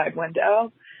passenger side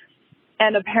window.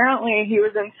 And apparently he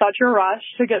was in such a rush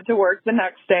to get to work the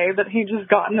next day that he just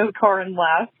got in his car and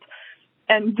left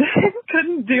and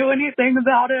couldn't do anything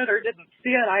about it or didn't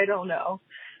see it. I don't know.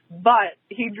 But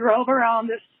he drove around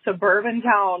this suburban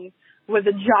town with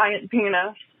a giant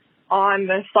penis on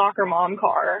this soccer mom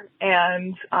car.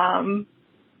 And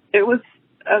it was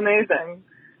amazing.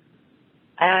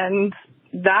 And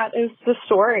that is the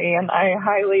story, and I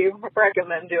highly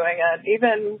recommend doing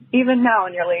it. Even now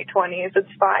in your late 20s, it's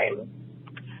fine.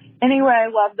 Anyway, I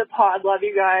love the pod, love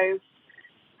you guys,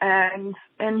 and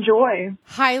enjoy.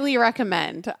 Highly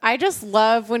recommend. I just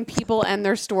love when people end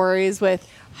their stories with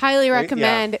highly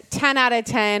recommend, 10 out of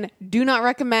 10, do not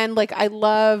recommend. Like, I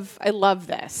love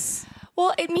this.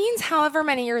 Well, it means however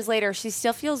many years later, she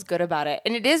still feels good about it.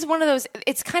 And it is one of those,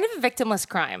 it's kind of a victimless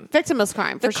crime. Victimless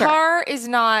crime, for the sure. The car is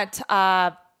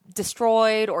not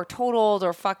destroyed or totaled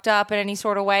or fucked up in any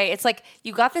sort of way. It's like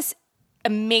you got this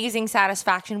amazing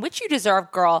satisfaction, which you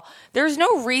deserve, girl. There's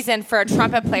no reason for a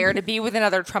trumpet player to be with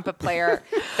another trumpet player.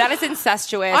 That is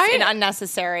incestuous and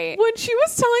unnecessary. When she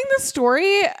was telling the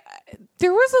story,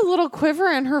 there was a little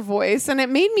quiver in her voice, and it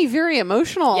made me very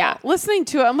emotional. Yeah. Listening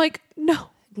to it, I'm like, no.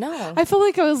 I feel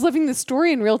like I was living the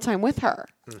story in real time with her.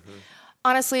 Mm-hmm.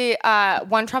 Honestly,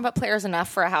 one trumpet player is enough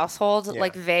for a household. Yeah.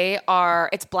 Like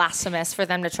it's blasphemous for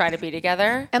them to try to be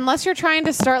together. Unless you're trying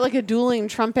to start like a dueling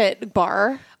trumpet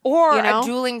bar. Or a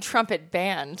dueling trumpet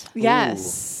band.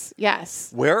 Yes. Ooh.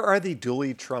 Yes. Where are the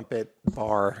dueling trumpet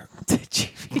bar?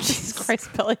 Jesus Christ,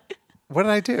 Billy. What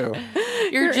did I do?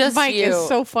 Your mic is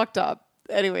so fucked up.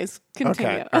 Anyways,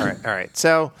 continue. Okay. All right.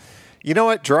 So, you know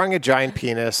what? Drawing a giant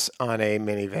penis on a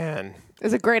minivan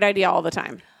is a great idea all the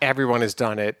time. Everyone has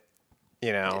done it.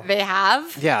 You know, they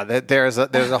have. Yeah, there's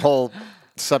a whole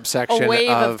subsection a wave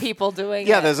of people doing it.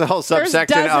 Yeah, there's a whole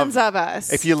subsection. There's dozens of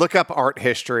us. If you look up art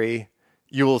history,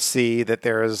 you will see that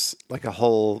there is like a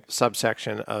whole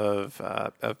subsection of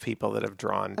people that have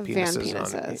drawn penises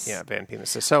on van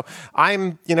penises. So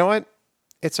you know what?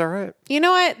 It's all right. You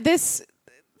know what? This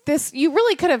you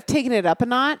really could have taken it up a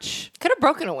notch. Could have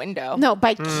broken a window. No,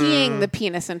 by keying the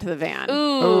penis into the van.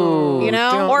 Ooh. You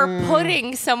know? Or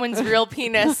putting someone's real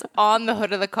penis on the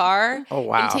hood of the car. Oh,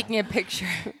 wow. And taking a picture.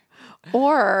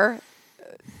 Or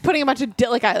putting a bunch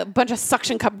of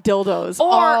suction cup dildos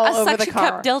or all a over the suction car.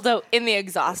 cup dildo in the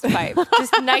exhaust pipe.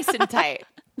 Just nice and tight.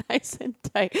 Nice and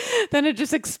tight. Then it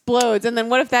just explodes. And then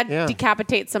what if that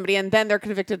decapitates somebody and then they're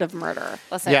convicted of murder?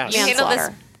 Listen, you handled this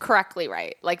correctly,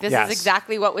 right? Like this is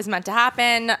exactly what was meant to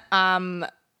happen.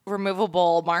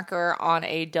 Removable marker on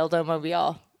a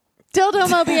dildo-mobile.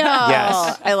 Dildo-mobile.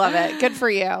 Yes. I love it. Good for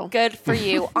you. Good for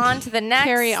you. On to the next.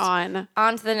 Carry on.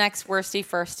 On to the next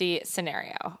worsty-firsty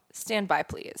scenario. Stand by,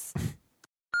 please.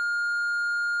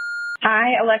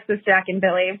 Hi, Alexis, Jack, and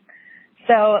Billy.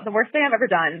 So the worst thing I've ever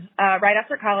done, right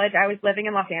after college, I was living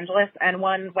in Los Angeles, and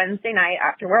one Wednesday night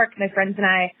after work, my friends and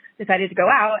I decided to go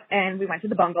out, and we went to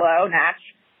the bungalow, Natch.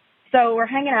 So we're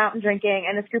hanging out and drinking,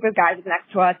 and this group of guys is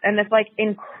next to us, and this,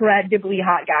 incredibly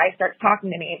hot guy starts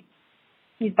talking to me.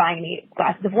 He's buying me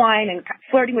glasses of wine and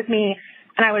flirting with me,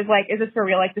 and I was like, is this for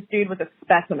real? This dude was a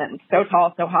specimen, so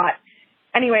tall, so hot.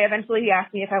 Anyway, eventually he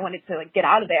asked me if I wanted to, get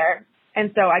out of there,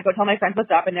 And so I go tell my friends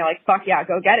what's up, and they're like, fuck yeah,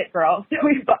 go get it, girl. So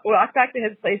we walk back to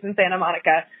his place in Santa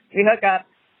Monica. We hook up.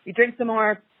 We drink some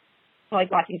more. We're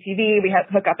like watching TV. We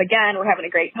hook up again. We're having a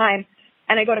great time.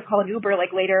 And I go to call an Uber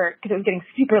like later because it was getting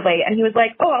super late. And he was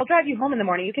like, oh, I'll drive you home in the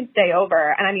morning. You can stay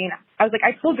over. And I mean, I was like,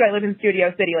 I told you I live in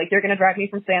Studio City. Like, you're going to drive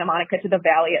me from Santa Monica to the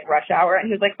Valley at rush hour.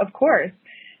 And he was like, of course.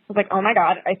 I was like, oh my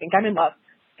God, I think I'm in love.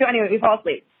 So anyway, we fall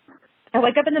asleep. I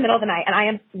wake up in the middle of the night and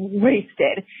I am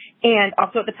wasted. And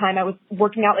also at the time I was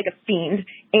working out like a fiend.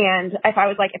 And if I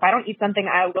don't eat something,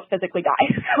 I will physically die.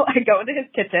 So I go into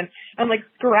his kitchen. I'm like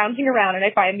scrounging around and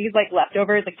I find these like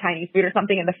leftovers, like Chinese food or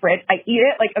something in the fridge. I eat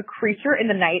it like a creature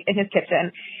in the night in his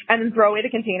kitchen and then throw away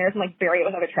the containers and like bury it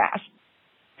with other trash.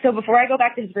 So before I go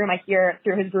back to his room, I hear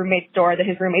through his roommate's door that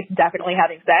his roommate's definitely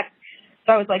having sex.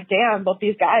 So I was like, damn, both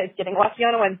these guys getting lucky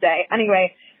on a Wednesday.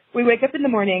 Anyway, we wake up in the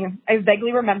morning. I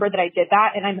vaguely remember that I did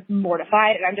that, and I'm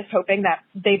mortified, and I'm just hoping that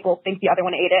they both think the other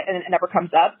one ate it and it never comes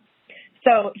up.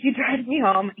 So he drives me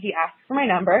home. He asks for my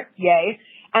number. Yay.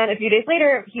 And a few days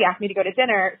later, he asked me to go to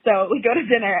dinner. So we go to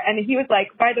dinner, and he was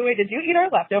like, by the way, did you eat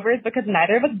our leftovers? Because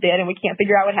neither of us did, and we can't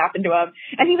figure out what happened to him.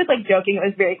 And he was like joking. It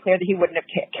was very clear that he wouldn't have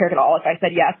cared at all if I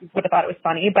said yes. He would have thought it was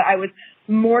funny. But I was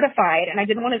mortified, and I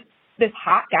didn't want this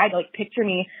hot guy to like picture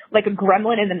me like a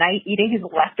gremlin in the night eating his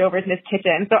leftovers in his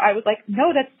kitchen. So I was like, no,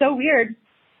 that's so weird.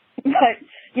 But,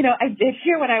 you know, I did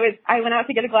hear when I went out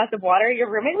to get a glass of water, your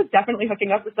roommate was definitely hooking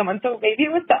up with someone. So maybe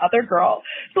it was the other girl.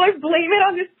 So I blame it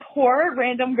on this poor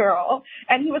random girl.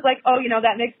 And he was like, oh, you know,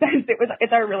 that makes sense.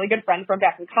 It's our really good friend from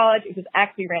back in college. It was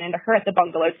ex. We ran into her at the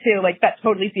bungalow too. Like that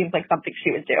totally seems like something she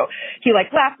would do. He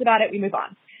like laughed about it. We move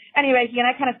on. Anyway, he and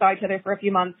I kind of saw each other for a few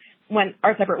months. Went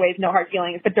our separate ways, no hard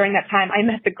feelings. But during that time, I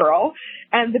met the girl.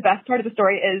 And the best part of the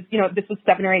story is, you know, this was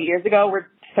 7 or 8 years ago.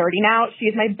 We're 30 now. She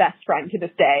is my best friend to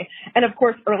this day. And of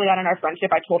course, early on in our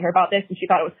friendship, I told her about this and she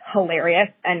thought it was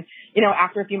hilarious. And, you know,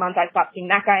 after a few months, I stopped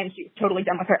seeing that guy and she was totally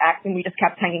done with her ex and we just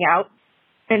kept hanging out.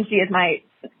 And she is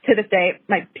to this day,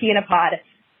 my pea in a pod,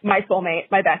 my soulmate,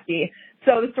 my bestie.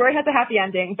 So the story has a happy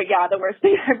ending. But yeah, the worst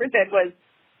thing I ever did was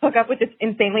hook up with this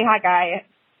insanely hot guy,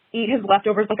 eat his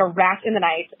leftovers like a rat in the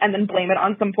night, and then blame it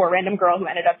on some poor random girl who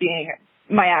ended up being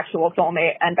my actual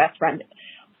soulmate and best friend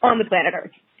on the planet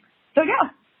Earth. So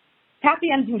yeah, happy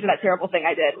ending to that terrible thing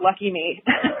I did. Lucky me.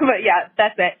 But yeah,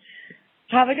 that's it.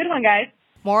 Have a good one, guys.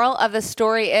 Moral of the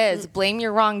story is blame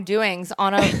your wrongdoings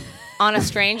on a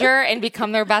stranger and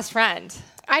become their best friend.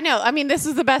 I know. I mean, this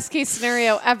is the best case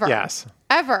scenario ever. Yes.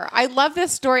 Ever. I love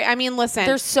this story. I mean, listen.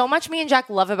 There's so much me and Jack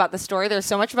love about the story. There's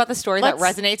so much about the story that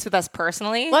resonates with us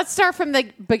personally. Let's start from the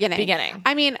beginning.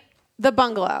 I mean, the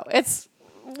bungalow. It's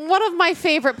one of my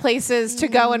favorite places to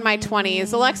go in my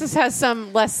 20s. Alexis has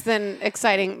some less than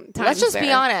exciting times. Let's just there.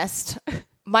 be honest.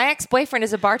 My ex-boyfriend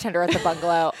is a bartender at the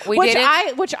bungalow. Which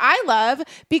I love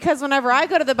because whenever I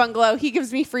go to the bungalow, he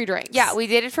gives me free drinks. Yeah, we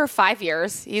dated for 5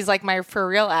 years. He's like my for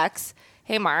real ex.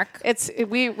 Hey, Mark.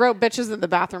 We wrote bitches in the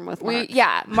bathroom with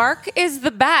Mark. Mark is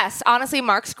the best. Honestly,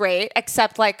 Mark's great,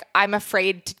 except like I'm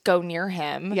afraid to go near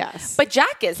him. Yes. But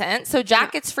Jack isn't. So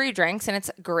Jack gets free drinks and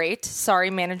it's great. Sorry,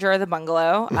 manager of the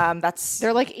bungalow.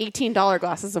 They're like $18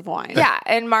 glasses of wine. Yeah,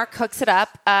 and Mark hooks it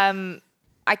up.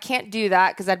 I can't do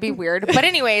that because that'd be weird. But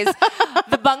anyways,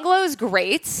 the bungalow is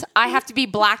great. I have to be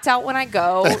blacked out when I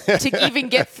go to even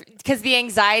get, because the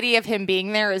anxiety of him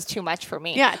being there is too much for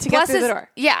me. Yeah, to get through the door.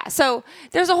 Yeah, so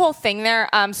there's a whole thing there.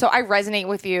 So I resonate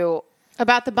with you.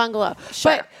 About the bungalow.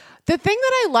 Sure. But the thing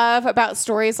that I love about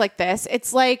stories like this,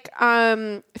 it's like,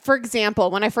 for example,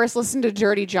 when I first listened to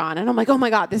Dirty John, and I'm like, oh my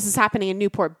God, this is happening in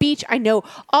Newport Beach. I know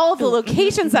all of the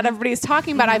locations that everybody's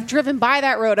talking about. I've driven by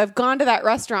that road. I've gone to that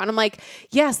restaurant. I'm like,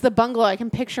 yes, the bungalow. I can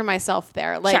picture myself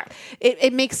there. Like, sure.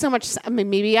 it makes so much sense. I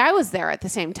mean, maybe I was there at the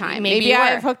same time. Maybe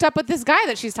I've hooked up with this guy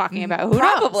that she's talking about. Who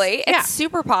Probably. knows? It's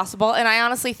super possible. And I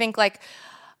honestly think like,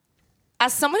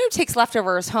 as someone who takes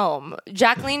leftovers home,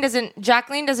 Jacqueline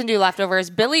doesn't do leftovers.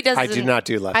 Billy doesn't. I do not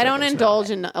do leftovers. I don't indulge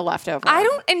in a leftover. I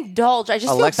don't indulge. I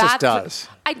just Alexis feel bad. does.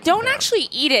 I don't actually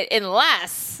eat it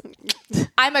unless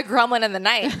I'm a gremlin in the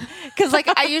night. Because like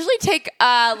I usually take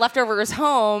leftovers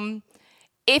home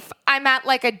if I'm at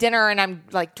like a dinner and I'm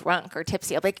like drunk or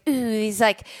tipsy. I'll be like, ooh, these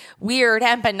like weird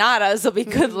empanadas will be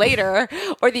good later,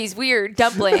 or these weird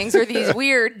dumplings, or these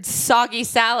weird soggy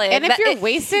salad. And if you're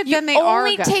wasted, then they are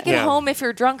only good. take it home if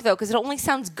you're drunk though, because it only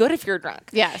sounds good if you're drunk.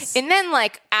 Yes. And then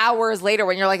like hours later,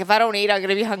 when you're like, if I don't eat, I'm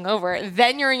gonna be hungover.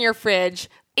 Then you're in your fridge,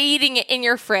 eating it in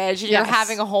your fridge, and you're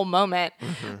having a whole moment.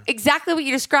 Mm-hmm. Exactly what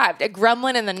you described, a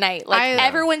gremlin in the night. Like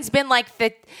everyone's been like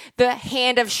the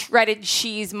hand of shredded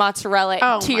cheese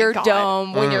mozzarella to your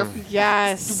dome when you're wasted.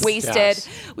 Yes.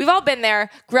 We've all been there.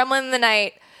 Gremlin in the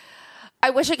night. I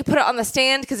wish I could put it on the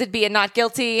stand because it'd be a not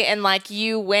guilty and like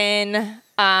you win.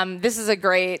 This is a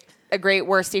great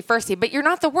worsty firsty, but you're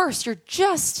not the worst. You're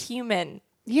just human.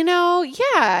 You know, you're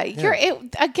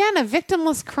again a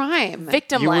victimless crime.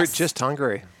 Victimless. You were just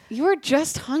hungry. You were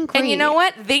just hungry. And you know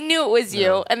what? They knew it was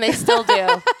you, and they still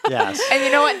do. Yes. And you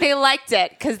know what? They liked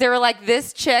it because they were like,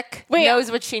 this chick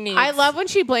knows what she needs. I love when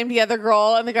she blamed the other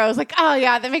girl, and the guy was like, oh,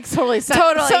 yeah, that makes totally sense.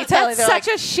 Totally. That's They're such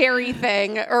a Sherry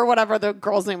thing, or whatever the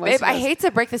girl's name was. Babe, I hate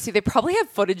to break this to you. They probably have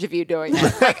footage of you doing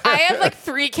it. Like, I have like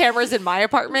 3 cameras in my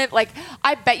apartment. Like,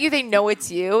 I bet you they know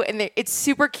it's you, and it's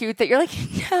super cute that you're like,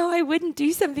 no, I wouldn't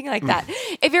do something like that.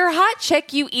 If you're a hot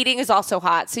chick, you eating is also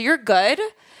hot, so you're good.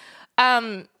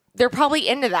 They're probably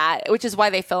into that, which is why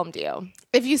they filmed you.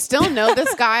 If you still know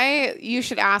this guy, you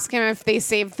should ask him if they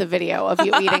saved the video of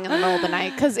you eating in the middle of the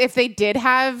night. Because if they did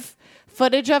have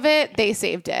footage of it, they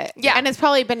saved it. Yeah. And it's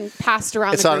probably been passed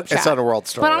around the group chat. It's on a world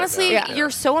story. But honestly, you're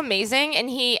so amazing. And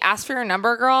he asked for your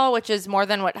number, girl, which is more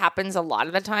than what happens a lot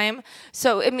of the time.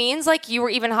 So it means like you were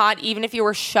even hot, even if you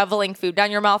were shoveling food down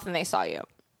your mouth and they saw you.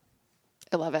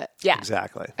 I love it. Yeah.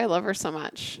 Exactly. I love her so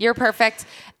much. You're perfect.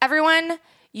 Everyone,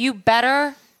 you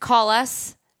better call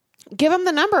us. Give him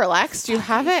the number, Lex. Do you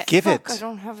have it? Give it. I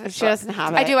don't have it. She doesn't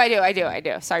have it. I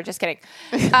do. Sorry, just kidding.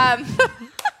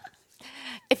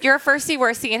 If you're a firsty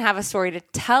worsty and have a story to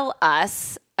tell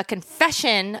us, a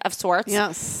confession of sorts,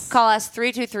 yes, call us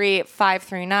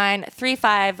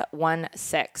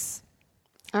 323-539-3516.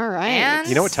 All right. And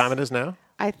you know what time it is now?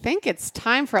 I think it's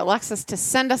time for Alexis to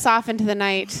send us off into the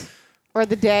night or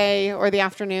the day or the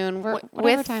afternoon,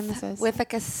 whatever time this is. With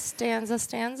like a stanza. A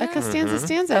stanza.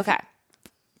 Okay.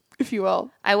 If you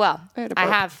will. I will. I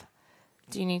have.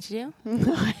 Do you need to do?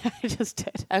 No, I just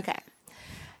did. Okay.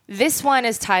 This one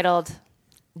is titled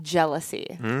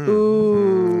Jealousy.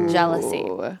 Ooh. Jealousy.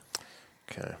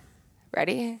 Okay.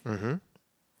 Ready? Mm-hmm.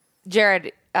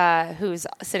 Jared, who's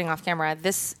sitting off camera,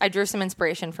 I drew some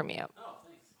inspiration from you. Oh,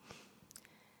 thanks.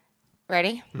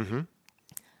 Ready? Mm-hmm.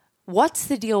 What's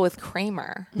the deal with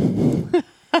Kramer?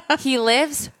 He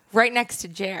lives right next to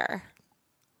Jer.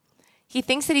 He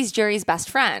thinks that he's Jerry's best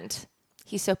friend.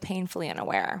 He's so painfully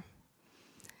unaware.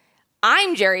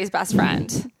 I'm Jerry's best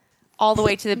friend, all the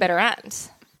way to the bitter end.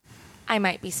 I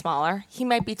might be smaller. He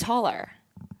might be taller.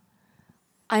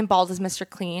 I'm bald as Mr.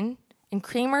 Clean, and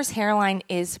Kramer's hairline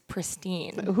is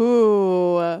pristine.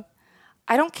 Ooh.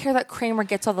 I don't care that Kramer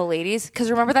gets all the ladies, because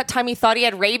remember that time he thought he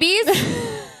had rabies?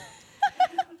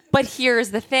 But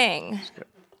here's the thing.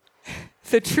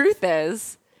 The truth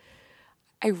is,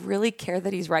 I really care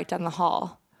that he's right down the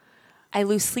hall. I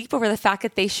lose sleep over the fact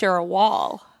that they share a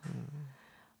wall.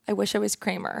 I wish I was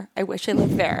Kramer. I wish I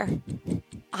lived there.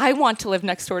 I want to live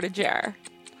next door to Jer.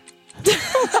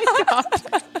 Oh my God.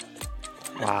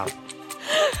 Wow.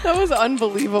 That was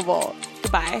unbelievable.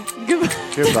 Goodbye.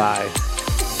 Goodbye.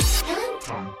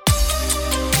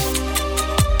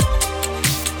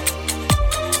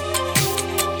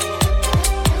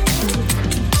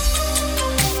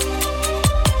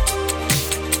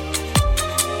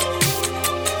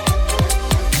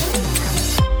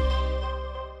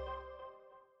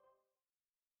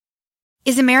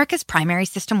 Is America's primary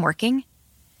system working?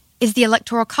 Is the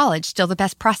Electoral College still the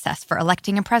best process for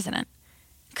electing a president?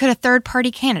 Could a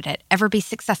third-party candidate ever be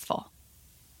successful?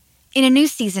 In a new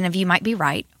season of You Might Be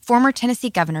Right, former Tennessee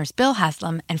governors Bill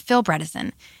Haslam and Phil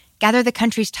Bredesen gather the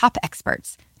country's top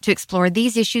experts to explore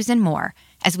these issues and more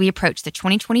as we approach the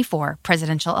 2024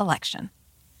 presidential election.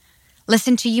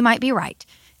 Listen to You Might Be Right,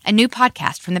 a new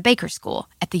podcast from the Baker School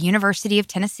at the University of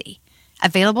Tennessee,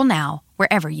 available now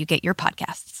wherever you get your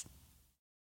podcasts.